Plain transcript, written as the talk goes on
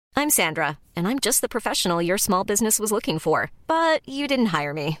I'm Sandra, and I'm just the professional your small business was looking for. But you didn't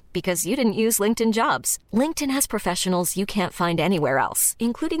hire me because you didn't use LinkedIn Jobs. LinkedIn has professionals you can't find anywhere else,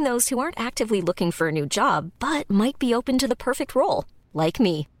 including those who aren't actively looking for a new job, but might be open to the perfect role, like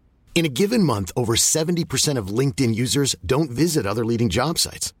me. In a given month, over 70% of LinkedIn users don't visit other leading job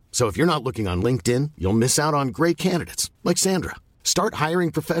sites. So if you're not looking on LinkedIn, you'll miss out on great candidates like Sandra. Start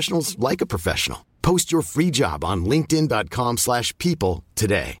hiring professionals like a professional. Post your free job on linkedin.com/people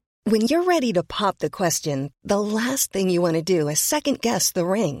today. When you're ready to pop the question, the last thing you want to do is second-guess the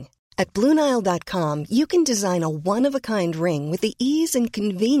ring. At BlueNile.com, you can design a one-of-a-kind ring with the ease and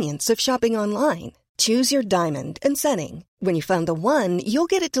convenience of shopping online. Choose your diamond and setting. When you find the one, you'll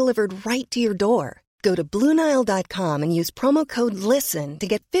get it delivered right to your door. Go to BlueNile.com and use promo code LISTEN to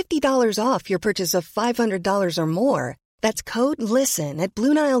get $50 off your purchase of $500 or more. That's code LISTEN at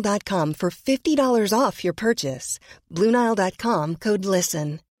BlueNile.com for $50 off your purchase. BlueNile.com, code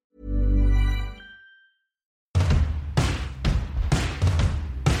LISTEN.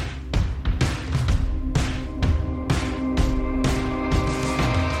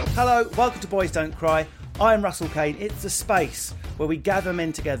 Hello, welcome to Boys Don't Cry. I'm Russell Kane. It's a space where we gather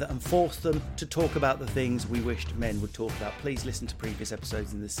men together and force them to talk about the things we wished men would talk about. Please listen to previous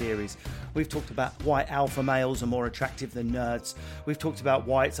episodes in the series. We've talked about why alpha males are more attractive than nerds. We've talked about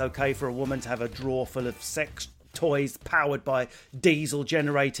why it's okay for a woman to have a drawer full of sex toys powered by diesel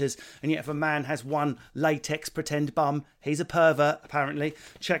generators, and yet if a man has one latex pretend bum, he's a pervert, apparently.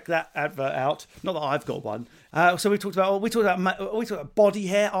 Check that advert out. Not that I've got one. So we talked about body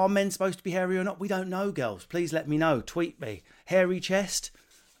hair. Are men supposed to be hairy or not? We don't know, girls. Please let me know. Tweet me. Hairy chest,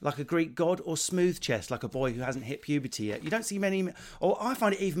 like a Greek god, or smooth chest, like a boy who hasn't hit puberty yet. You don't see many. Or I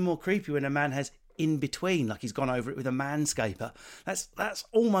find it even more creepy when a man has in between, like he's gone over it with a manscaper. That's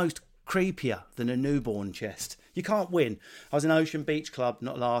almost creepier than a newborn chest. You can't win. I was in Ocean Beach Club,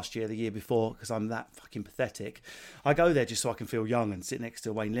 not last year, the year before, because I'm that fucking pathetic. I go there just so I can feel young and sit next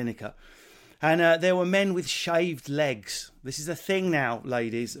to Wayne Lineker. And there were men with shaved legs. This is a thing now,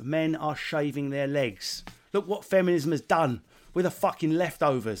 ladies. Men are shaving their legs. Look what feminism has done with the fucking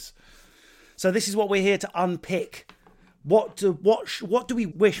leftovers. So this is what we're here to unpick. What do we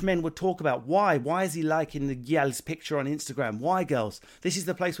wish men would talk about? Why? Why is he liking the girl's picture on Instagram? Why, girls? This is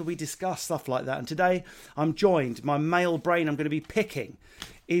the place where we discuss stuff like that. And today I'm joined, my male brain I'm going to be picking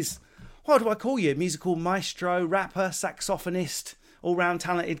is, what do I call you? Musical maestro, rapper, saxophonist, all-round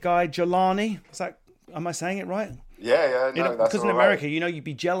talented guy, Jelani. Am I saying it right? Yeah, no, that's because in America, you'd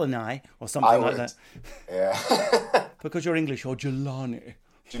be Jelani or something like that. Yeah. Because you're English, or Jelani.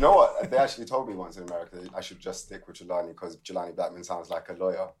 Do you know what? They actually told me once in America that I should just stick with Jelani because Jelani Blackman sounds like a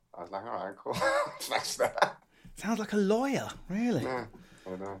lawyer. I was like, all right, cool. Thanks for that. Sounds like a lawyer, really? Yeah,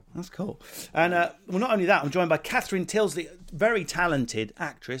 I know. That's cool. And, well, not only that, I'm joined by Catherine Tilsley, very talented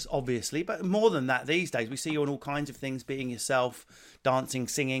actress, obviously, but more than that these days. We see you on all kinds of things, being yourself, dancing,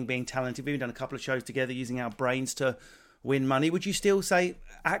 singing, being talented. We've done a couple of shows together using our brains to win money. Would you still say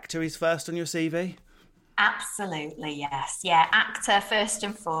actor is first on your CV? Absolutely, yes. Yeah, actor first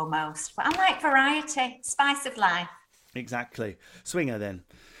and foremost. But I like variety, spice of life. Exactly. Swinger then.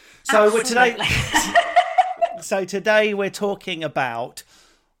 So today we're talking about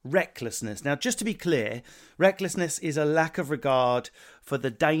recklessness. Now, just to be clear, recklessness is a lack of regard for the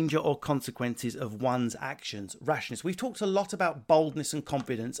danger or consequences of one's actions. Rashness. We've talked a lot about boldness and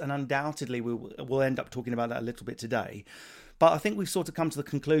confidence, and undoubtedly we'll end up talking about that a little bit today. But I think we've sort of come to the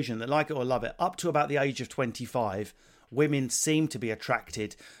conclusion that, like it or love it, up to about the age of 25, women seem to be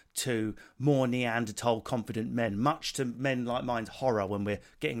attracted to more Neanderthal confident men, much to men like mine's horror when we're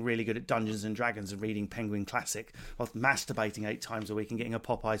getting really good at Dungeons and Dragons and reading Penguin Classic, whilst masturbating 8 times a week and getting a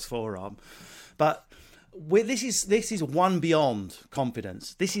Popeye's forearm. But this is one beyond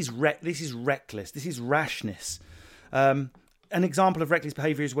confidence. This is reckless. This is rashness. An example of reckless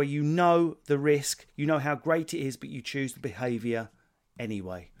behaviour is where you know the risk, you know how great it is, but you choose the behaviour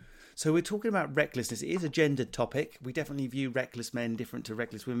anyway. So we're talking about recklessness. It is a gendered topic. We definitely view reckless men different to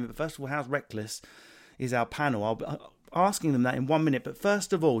reckless women. But first of all, how's reckless is our panel. I'll be asking them that in 1 minute. But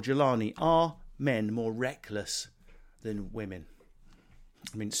first of all, Jelani, are men more reckless than women?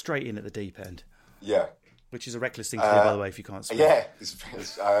 I mean, straight in at the deep end. Yeah. Which is a reckless thing to do, by the way, if you can't speak. Yeah.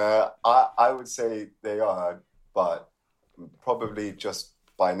 I would say they are, but probably just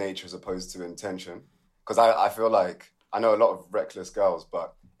by nature as opposed to intention. Because I feel like, I know a lot of reckless girls,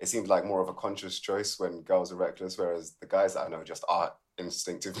 but it seems like more of a conscious choice when girls are reckless, whereas the guys that I know just are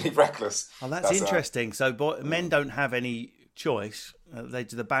instinctively reckless. Oh, that's interesting. So men don't have any choice.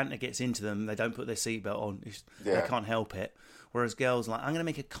 The banter gets into them. They don't put their seatbelt on. They can't help it. whereas girls are like, I'm going to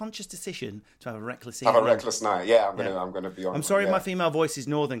make a conscious decision to have a reckless Have evening. a reckless night. Yeah, I'm gonna be on. I'm sorry, yeah. my female voice is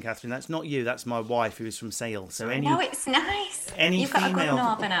northern, Catherine. That's not you. That's my wife, who is from Sales. So No, it's nice. You've got a good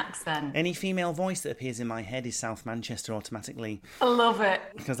northern accent. Any female voice that appears in my head is South Manchester automatically. I love it.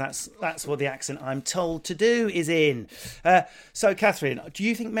 Because that's what the accent I'm told to do is in. So, Catherine, do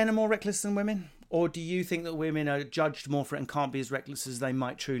you think men are more reckless than women? Or do you think that women are judged more for it and can't be as reckless as they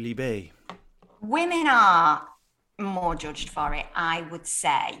might truly be? Women are more judged for it, I would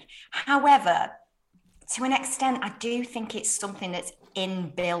say. However, to an extent, I do think it's something that's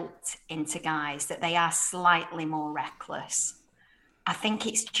inbuilt into guys, that they are slightly more reckless. I think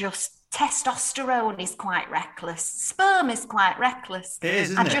it's just testosterone is quite reckless. Sperm is quite reckless. It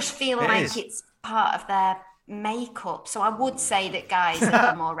is, isn't I it? just feel It like is. it's part of their makeup. So I would say that guys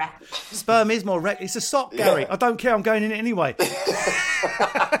are more reckless. Sperm is more reckless. It's a sock, Gary. I don't care. I'm going in it anyway.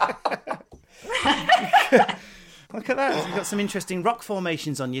 Look at that. You've got some interesting rock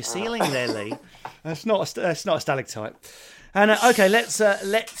formations on your ceiling there, Lee. That's not a stalactite. And okay,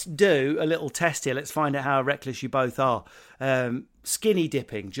 let's do a little test here. Let's find out how reckless you both are. Skinny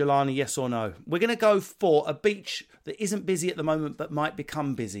dipping, Jelani, yes or no? We're going to go for a beach that isn't busy at the moment, but might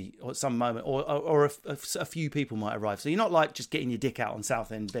become busy at some moment, or a few people might arrive. So you're not like just getting your dick out on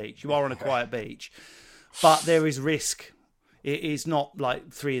Southend Beach. You are on a quiet beach, but there is risk. It is not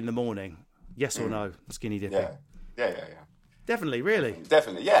like 3 a.m. Yes or no? Skinny dipping. Yeah. Definitely, really.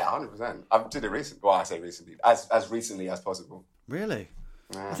 Definitely, yeah, 100%. I did it recently. Well, I say recently, as recently as possible. Really?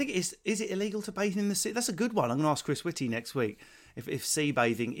 Yeah. I think is it illegal to bathe in the sea? That's a good one. I'm going to ask Chris Whitty next week if sea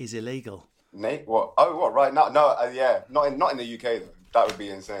bathing is illegal. Nate, what? Oh, what? Right now? No, yeah, not in the UK though. That would be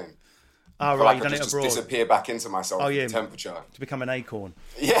insane. Oh, right, you've done it abroad. Just disappear back into myself. The temperature to become an acorn.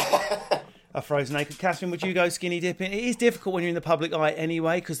 Yeah. A frozen acre. Catherine, would you go skinny dipping? It is difficult when you're in the public eye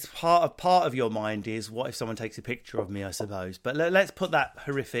anyway, because part of your mind is, what if someone takes a picture of me, I suppose. But let's put that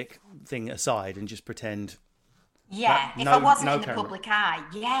horrific thing aside and just pretend. Yeah, if I wasn't in the public eye,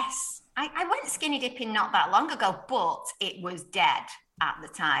 yes. I went skinny dipping not that long ago, but it was dead at the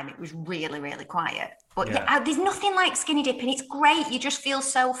time. It was really, really quiet. But there's nothing like skinny dipping. It's great. You just feel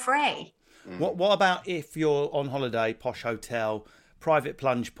so free. What about if you're on holiday, posh hotel, private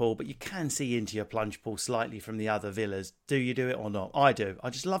plunge pool, but you can see into your plunge pool slightly from the other villas? Do you do it or not? I do.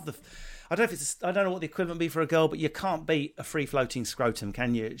 I just love I don't know what the equivalent would be for a girl, but you can't beat a free floating scrotum,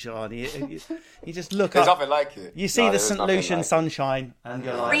 can you, Jelani? You just look There's up. Nothing like it. You see the St. Lucian sunshine, and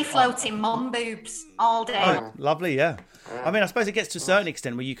you're like, free floating mum boobs all day. Oh, lovely, yeah. I mean, I suppose it gets to a certain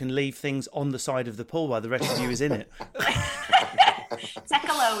extent where you can leave things on the side of the pool while the rest of you is in it. Take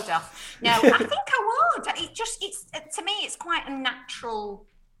a load off. No, I think I would. It's to me, it's quite a natural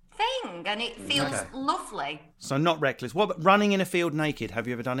thing, and it feels lovely. So not reckless. What about running in a field naked? Have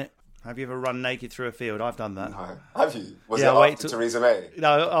you ever done it? Have you ever run naked through a field? I've done that. No. Have you? Was it after Theresa May?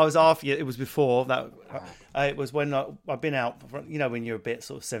 No, I was after you. It was before that. It was when I've been out. You know, when you're a bit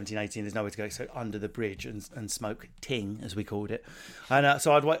sort of 17, 18, there's nowhere to go, so under the bridge and smoke ting, as we called it. And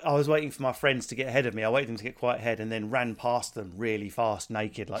so I was waiting for my friends to get ahead of me. I waited for them to get quite ahead, and then ran past them really fast,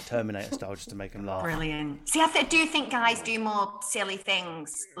 naked, like Terminator style, just to make them laugh. Brilliant. See, I do think guys do more silly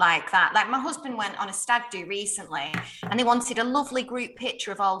things like that. Like my husband went on a stag do recently, and they wanted a lovely group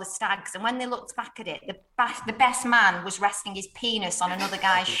picture of all the stags. And when they looked back at it, the best man was resting his penis on another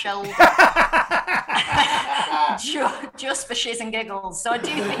guy's shoulder. just for shiz and giggles. So I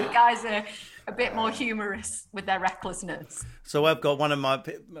do think guys are a bit more humorous with their recklessness. So I've got one of my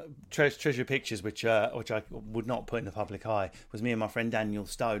treasure pictures, which I would not put in the public eye, was me and my friend Daniel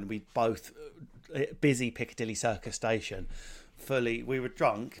Stone. We both busy Piccadilly Circus station. We were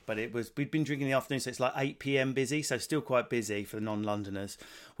drunk, but we'd been drinking in the afternoon, so it's like 8 p.m. busy, so still quite busy for the non-Londoners.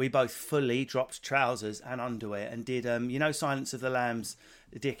 We both fully dropped trousers and underwear and did, Silence of the Lambs,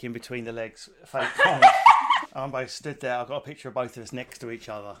 the dick in between the legs, fake comment. I both stood there. I've got a picture of both of us next to each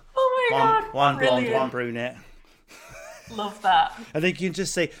other. Oh my God. One blonde, one brunette. Love that. I think you can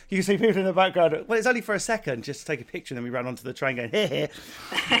see people in the background. Well, it's only for a second, just to take a picture, and then we ran onto the train going, here.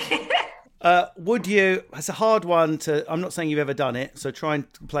 Would you, it's a hard one I'm not saying you've ever done it, so try and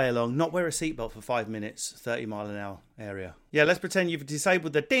play along, not wear a seatbelt for 5 minutes, 30 mile an hour area. Yeah, let's pretend you've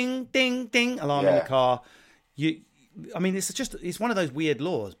disabled the ding, ding, ding alarm in the car. It's one of those weird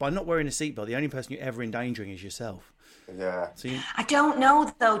laws. By not wearing a seatbelt, the only person you're ever endangering is yourself. Yeah. So I don't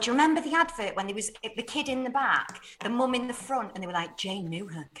know though. Do you remember the advert when there was the kid in the back, the mum in the front, and they were like, Jane knew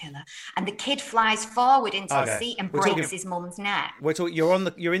her killer, and the kid flies forward into the seat and breaks his mum's neck. We're talking. You're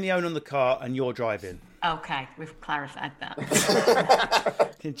in the owner of the car and you're driving. Okay, we've clarified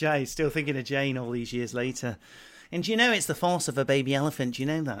that. Jay, still thinking of Jane all these years later. And do you know it's the force of a baby elephant? Do you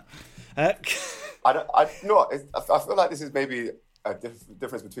know that? I feel like this is maybe a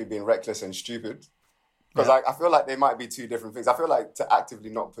difference between being reckless and stupid. Because I feel like they might be two different things. I feel like to actively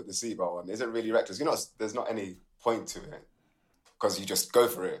not put the seatbelt on isn't really reckless. There's not any point to it because you just go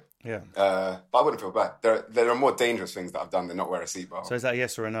for it. Yeah. But I wouldn't feel bad. There are more dangerous things that I've done than not wear a seatbelt. So is that a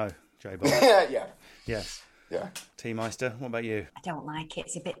yes or a no, J-Bob? Yeah. Yes. Yeah. T Meister, what about you? I don't like it.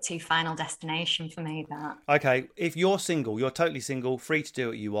 It's a bit too Final Destination for me, that. Okay, if you're single, you're totally single, free to do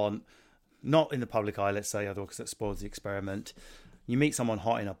what you want, not in the public eye, let's say, otherwise that spoils the experiment. You meet someone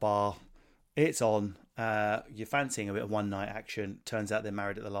hot in a bar, it's on, you're fancying a bit of one night action, turns out they're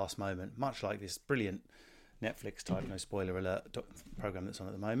married at the last moment, much like this brilliant Netflix type, no spoiler alert, program that's on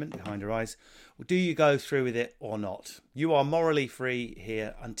at the moment, Behind Her Eyes. Do you go through with it or not? You are morally free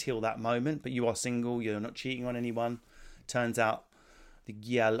here until that moment, but you are single, you're not cheating on anyone. Turns out the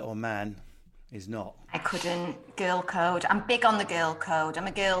gal or man is not. I couldn't. Girl code. I'm big on the girl code. I'm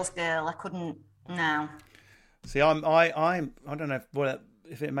a girl's girl. I couldn't. No. See, I don't know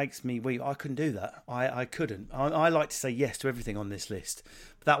if it makes me weak. I couldn't do that. I couldn't. I like to say yes to everything on this list,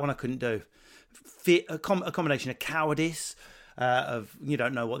 but that one I couldn't do. A combination of cowardice, of you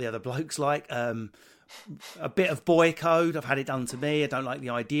don't know what the other bloke's like, a bit of boy code. I've had it done to me. I don't like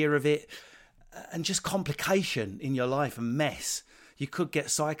the idea of it, and just complication in your life and mess. You could get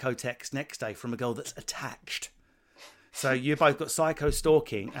psycho text next day from a girl that's attached. So you both got psycho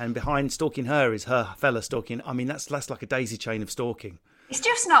stalking, and behind stalking her is her fella stalking. I mean, that's like a daisy chain of stalking. It's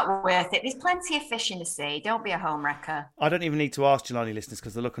just not worth it. There's plenty of fish in the sea. Don't be a home wrecker. I don't even need to ask Jelani listeners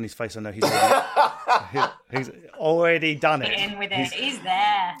because the look on his face, I know he's already done it. Get in with it. He's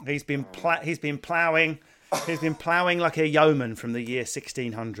there. He's been ploughing. He's been ploughing like a yeoman from the year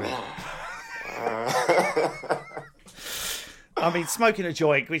 1600. I mean, smoking a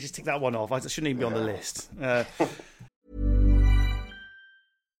joint. We just tick that one off. I shouldn't even be on the list.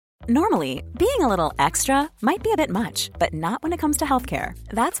 Normally, being a little extra might be a bit much, but not when it comes to healthcare.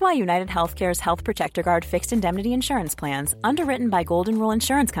 That's why United Healthcare's Health Protector Guard fixed indemnity insurance plans, underwritten by Golden Rule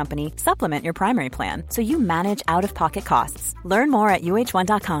Insurance Company, supplement your primary plan so you manage out-of-pocket costs. Learn more at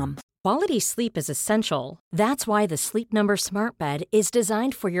uh1.com. Quality sleep is essential. That's why the Sleep Number Smart Bed is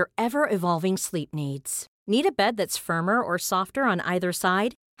designed for your ever-evolving sleep needs. Need a bed that's firmer or softer on either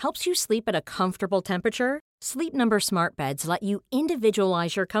side? Helps you sleep at a comfortable temperature? Sleep Number Smart Beds let you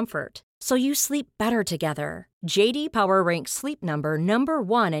individualize your comfort, so you sleep better together. J.D. Power ranks Sleep Number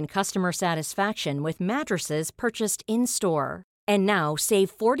 #1 in customer satisfaction with mattresses purchased in-store. And now,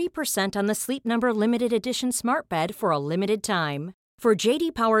 save 40% on the Sleep Number Limited Edition Smart Bed for a limited time. For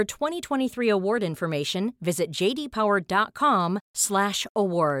J.D. Power 2023 award information, visit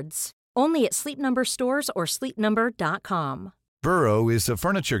jdpower.com/awards. Only at Sleep Number stores or sleepnumber.com. Burrow is a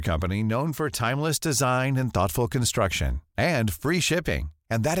furniture company known for timeless design and thoughtful construction, and free shipping,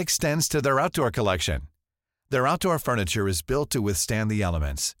 and that extends to their outdoor collection. Their outdoor furniture is built to withstand the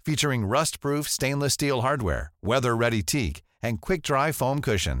elements, featuring rust-proof stainless steel hardware, weather-ready teak, and quick-dry foam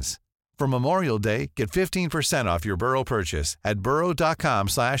cushions. For Memorial Day, get 15% off your Burrow purchase at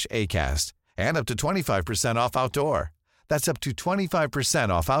burrow.com/acast, and up to 25% off outdoor. That's up to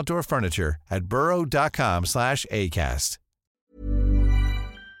 25% off outdoor furniture at burrow.com/acast.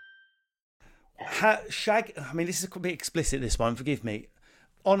 Shag, I mean, this is a bit explicit, this one, forgive me.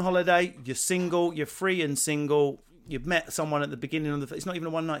 On holiday, you're single, you're free and single, you've met someone at the beginning of it's not even a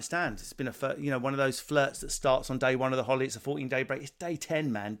one-night stand. It's been one of those flirts that starts on day one of the holiday. It's a 14-day break. It's day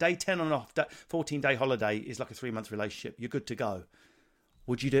 10, man. Day 10 on a 14-day holiday is like a 3-month relationship. You're good to go.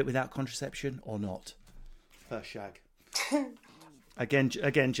 Would you do it without contraception or not? First shag. Again,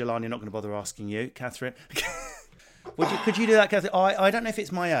 Jelani, not going to bother asking you. Catherine. Could you do that, Catherine? I don't know if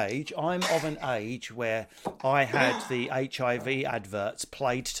it's my age. I'm of an age where I had the HIV adverts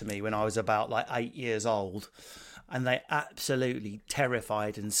played to me when I was about 8 years old, and they absolutely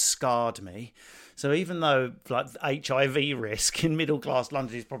terrified and scarred me. So even though HIV risk in middle class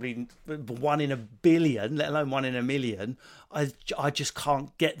London is probably 1 in a billion, let alone 1 in a million, I just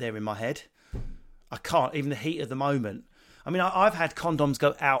can't get there in my head. I can't, even the heat of the moment. I mean, I've had condoms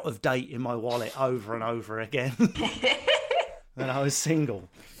go out of date in my wallet over and over again when I was single.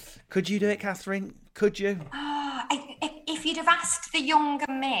 Could you do it, Catherine? Could you? If you'd have asked the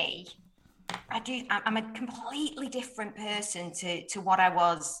younger me, I'm a completely different person to what I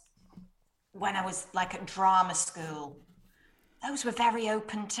was when I was at drama school. Those were very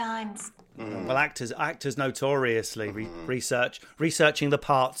open times. Well, actors notoriously researching the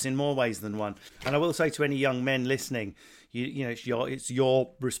parts in more ways than one. And I will say to any young men listening, it's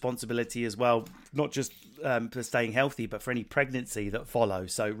your responsibility as well, not just for staying healthy, but for any pregnancy that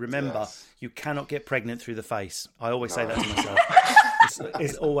follows. So remember, You cannot get pregnant through the face. I always say that to myself.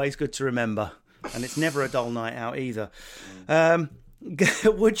 It's always good to remember. And it's never a dull night out either.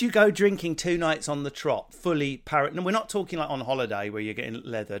 Would you go drinking 2 nights on the trot, fully no, we're not talking like on holiday where you're getting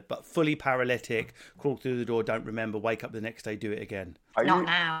leathered, but fully paralytic, crawl through the door, don't remember, wake up the next day, do it again? Not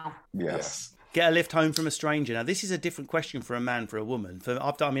now. Yes. Get a lift home from a stranger. Now, this is a different question for a man, for a woman.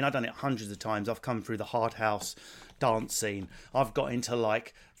 I've done it hundreds of times. I've come through the hard house dance scene. I've got into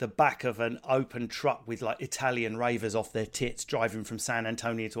like the back of an open truck with like Italian ravers off their tits driving from San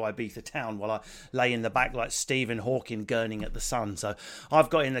Antonio to Ibiza town while I lay in the back like Stephen Hawking gurning at the sun. So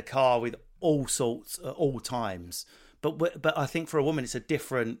I've got in the car with all sorts at all times. But I think for a woman it's a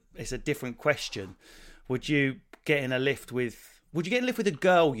different question. Would you get in a lift with a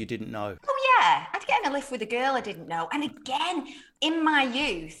girl you didn't know? Oh yeah, I'd get in a lift with a girl I didn't know. And again, in my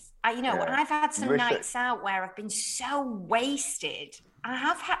youth, I've had some nights out where I've been so wasted.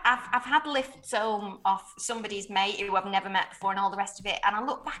 I've had lifts home off somebody's mate who I've never met before and all the rest of it. And I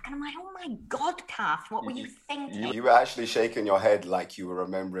look back and I'm like, oh my God, Kath, what were you thinking? You were actually shaking your head like you were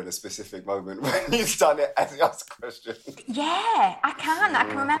remembering a specific moment when you've done it as you asked the question. Yeah, I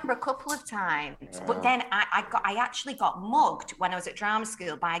can remember a couple of times. Yeah. But then I actually got mugged when I was at drama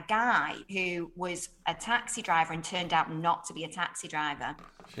school by a guy who was a taxi driver and turned out not to be a taxi driver.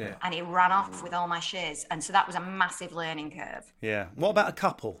 Shit. And he ran off with all my shiz. And so that was a massive learning curve. Yeah. What about a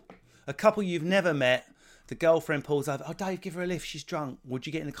couple? A couple you've never met, the girlfriend pulls over, oh, Dave, give her a lift, she's drunk. Would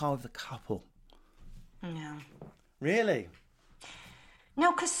you get in the car with the couple? No. Really?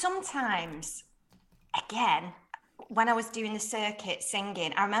 No, because sometimes, again, when I was doing the circuit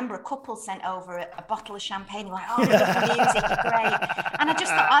singing, I remember a couple sent over a bottle of champagne. Like, oh, we love the music, great. And I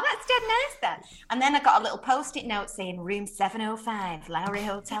just thought, oh, that's dead nice then. And then I got a little post-it note saying room 705, Lowry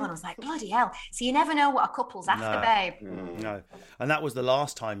Hotel. And I was like, bloody hell. So you never know what a couple's after, babe. No. And that was the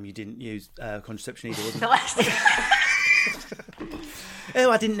last time you didn't use contraception either, wasn't it? The last time. Oh,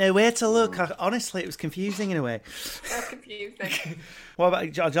 I didn't know where to look. Honestly, it was confusing in a way. So confusing. What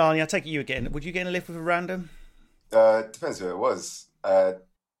about Johnny? I take it would you get in a lift with a random? Depends who it was.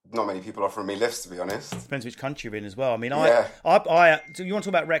 Not many people offering me lifts, to be honest. Depends which country you're in as well. I mean, yeah. So you want to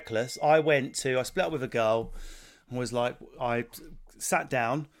talk about reckless? I split up with a girl and was like, I sat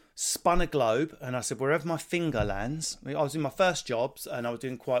down, spun a globe, and I said, wherever my finger lands. I was in my first jobs and I was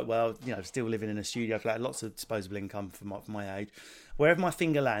doing quite well, still living in a studio flat, lots of disposable income for my age. Wherever my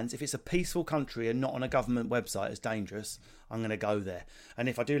finger lands, if it's a peaceful country and not on a government website as dangerous, I'm going to go there. And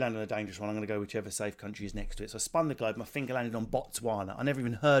if I do land on a dangerous one, I'm going to go whichever safe country is next to it. So I spun the globe, my finger landed on Botswana. I never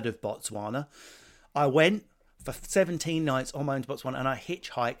even heard of Botswana. I went for 17 nights on my own to Botswana and I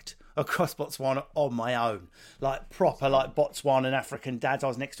hitchhiked across Botswana on my own. Like proper, like Botswanan African dads. I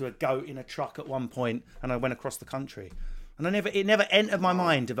was next to a goat in a truck at one point and I went across the country. And it never entered my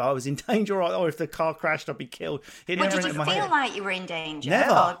mind if I was in danger or if the car crashed, I'd be killed. Did you feel like you were in danger?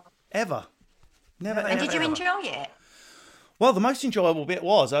 Never, ever. Never. And did you enjoy it? Well, the most enjoyable bit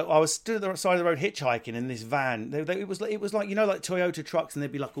was I was stood at the side of the road hitchhiking in this van. It was like like Toyota trucks, and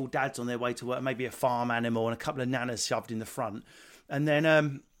there'd be like all dads on their way to work, maybe a farm animal and a couple of nanas shoved in the front. And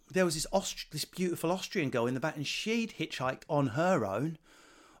then there was this beautiful Austrian girl in the back, and she'd hitchhiked on her own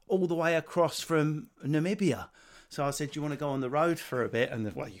all the way across from Namibia. So I said, do you want to go on the road for a bit? And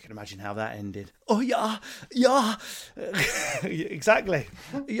you can imagine how that ended. Oh, yeah. Exactly.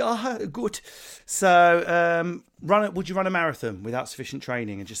 Yeah, good. So would you run a marathon without sufficient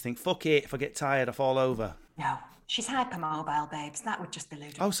training and just think, fuck it, if I get tired, I fall over? No. She's hypermobile, babes. That would just be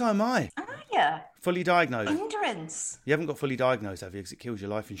ludicrous. Oh, so am I. Are you? Fully diagnosed. Endurance. You haven't got fully diagnosed, have you? Because it kills your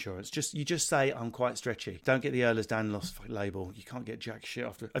life insurance. You just say, I'm quite stretchy. Don't get the Ehlers-Danlos label. You can't get jack shit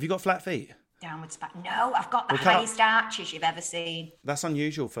after. Have you got flat feet? Downward back. No, I've got the highest arches you've ever seen. That's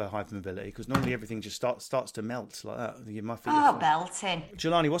unusual for hypermobility because normally everything just starts to melt like that. My feet belting.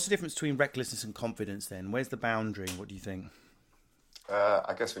 Jelani, what's the difference between recklessness and confidence then? Where's the boundary? What do you think?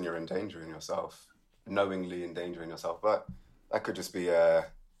 I guess when you're endangering yourself, knowingly endangering yourself, but that could just be an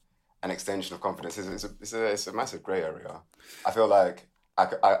extension of confidence. It's a massive grey area. I feel like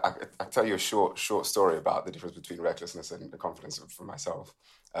I tell you a short story about the difference between recklessness and the confidence for myself.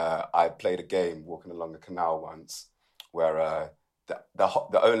 I played a game walking along a canal once where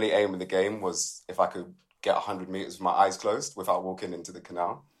the only aim of the game was if I could get 100 meters with my eyes closed without walking into the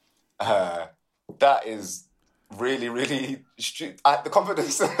canal. That is really, really the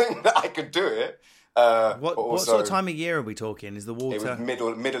confidence that I could do it. What sort of time of year are we talking? Is the water? It was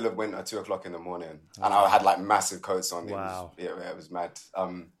middle of winter, 2:00 in the morning, and I had like massive coats on. Wow. It was mad.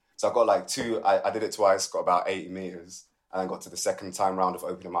 So I got like I did it twice, got about 80 meters, and then got to the second time round of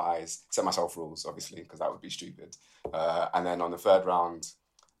opening my eyes. Set myself rules, obviously, because that would be stupid. And then on the third round,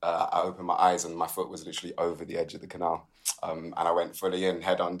 I opened my eyes and my foot was literally over the edge of the canal, and I went fully in,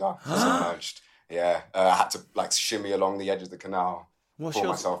 head under, submerged. Yeah, I had to like shimmy along the edge of the canal, pull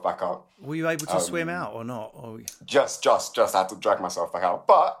myself back up. Were you able to swim out or not? Or... Just had to drag myself back out.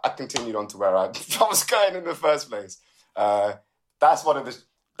 But I continued on to where I was going in the first place. That's one of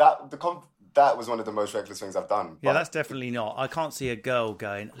that was one of the most reckless things I've done. Yeah, that's definitely not. I can't see a girl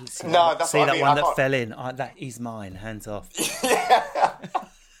going, see no, that's see what that I mean. one that fell in. That is mine, hands off.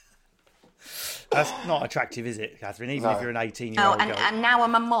 That's not attractive, is it, Catherine? Even if you're an 18-year-old girl. And now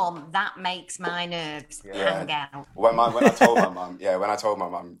I'm a mum. That makes my nerves hang out. When I told my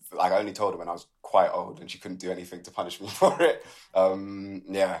mum, like I only told her when I was quite old, and she couldn't do anything to punish me for it. But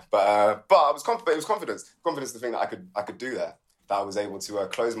I was confident. It was confidence the thing that I could do that I was able to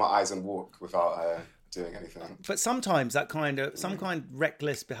close my eyes and walk without doing anything. But sometimes that kind of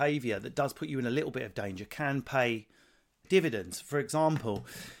reckless behaviour that does put you in a little bit of danger can pay dividends. For example,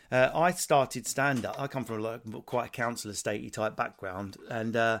 I started stand-up. I come from quite a council estate-y type background,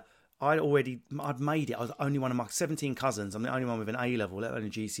 and I'd made it. I was the only one of my 17 cousins. I'm the only one with an A-level, let alone a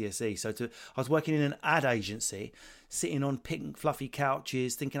GCSE. So I was working in an ad agency, sitting on pink fluffy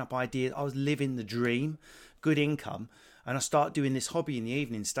couches, thinking up ideas. I was living the dream, good income. And I started doing this hobby in the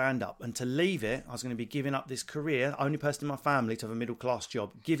evening, stand-up. And to leave it, I was going to be giving up this career, only person in my family to have a middle-class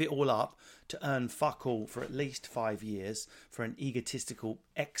job, give it all up to earn fuck all for at least 5 years for an egotistical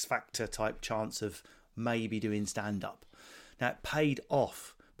X-Factor type chance of maybe doing stand-up. Now, it paid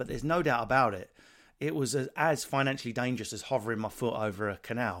off, but there's no doubt about it. It was as financially dangerous as hovering my foot over a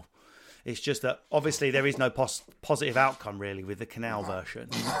canal. It's just that, obviously, there is no positive outcome, really, with the canal version.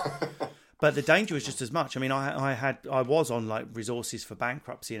 But the danger was just as much. I mean, I was on like resources for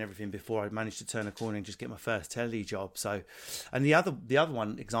bankruptcy and everything before I managed to turn a corner and just get my first telly job. So, and the other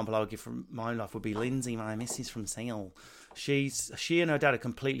one example I would give from my own life would be Lindsay, my missus from Sale. She and her dad are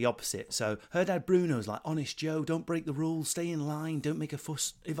completely opposite. So her dad Bruno's like, honest Joe, don't break the rules, stay in line, don't make a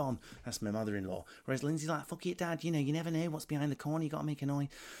fuss, Yvonne. That's my mother-in-law. Whereas Lindsay's like, fuck it, Dad, you never know what's behind the corner, you got to make a noise.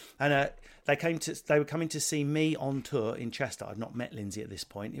 And they were coming to see me on tour in Chester. I'd not met Lindsay at this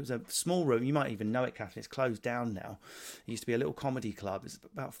point. It was a small room. You might even know it, Catherine. It's closed down now. It used to be a little comedy club. It's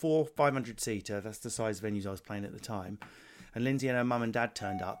about 400-500 seater. That's the size venues I was playing at the time. And Lindsay and her mum and dad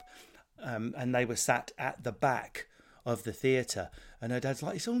turned up, and they were sat at the back of the theatre, and her dad's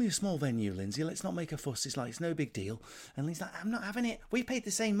like, it's only a small venue, Lindsay, let's not make a fuss. It's like, it's no big deal. And Lindsay's like, I'm not having it, we paid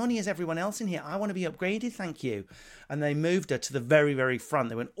the same money as everyone else in here, I want to be upgraded, thank you. And they moved her to the very, very front.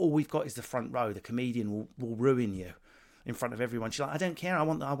 They went, all we've got is the front row, the comedian will ruin you in front of everyone. She's like, I don't care, I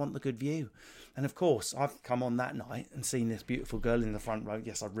want the good view. And of course, I've come on that night and seen this beautiful girl in the front row.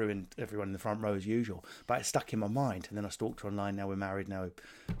 Yes, I've ruined everyone in the front row as usual, but it stuck in my mind. And then I stalked her online. Now we're married, now we've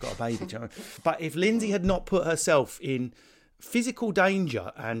got a baby. But if Lindsay had not put herself in physical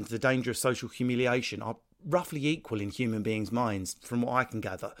danger, and the danger of social humiliation are roughly equal in human beings' minds, from what I can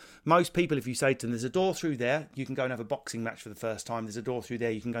gather. Most people, if you say to them, there's a door through there, you can go and have a boxing match for the first time. There's a door through there,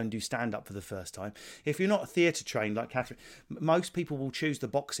 you can go and do stand-up for the first time. If you're not theatre trained like Catherine, most people will choose the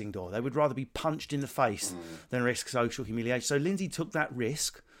boxing door. They would rather be punched in the face than risk social humiliation. So Lindsay took that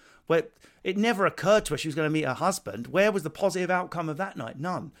risk, where it never occurred to her she was going to meet her husband. Where was the positive outcome of that night?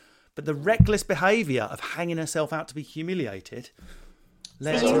 None. But the reckless behaviour of hanging herself out to be humiliated.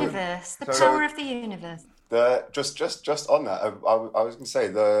 The universe, the power of the universe. Just on that, I was going to say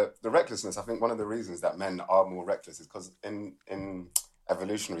the recklessness. I think one of the reasons that men are more reckless is because in the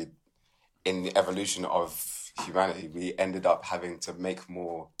evolution of humanity, we ended up having to take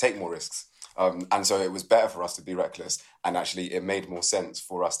more risks, and so it was better for us to be reckless. And actually, it made more sense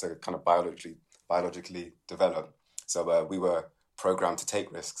for us to kind of biologically develop. So we were programmed to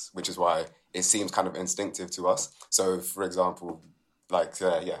take risks, which is why it seems kind of instinctive to us. So, for example, like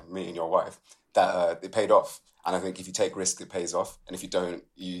me and your wife, that it paid off. And I think if you take risk, it pays off. And if you don't,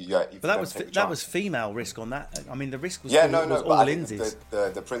 But that was female risk on that. I mean, the risk was was all Lindsay's.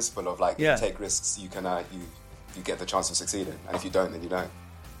 The principle of like, if you take risks, you can you get the chance of succeeding, and if you don't, then you don't.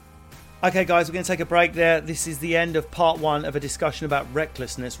 Okay, guys, we're going to take a break there. This is the end of part one of a discussion about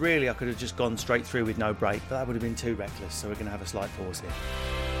recklessness. Really, I could have just gone straight through with no break, but that would have been too reckless. So we're going to have a slight pause here.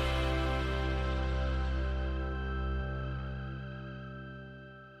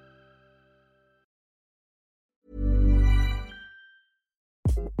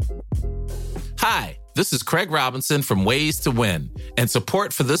 Hi, this is Craig Robinson from Ways to Win, and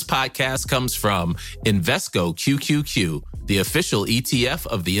support for this podcast comes from Invesco QQQ, the official ETF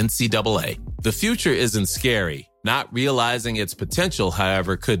of the NCAA. The future isn't scary. Not realizing its potential,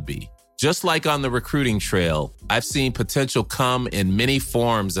 however, could be. Just like on the recruiting trail, I've seen potential come in many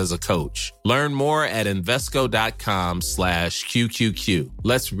forms as a coach. Learn more at Invesco.com/QQQ.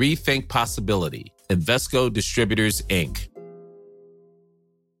 Let's rethink possibility. Invesco Distributors, Inc.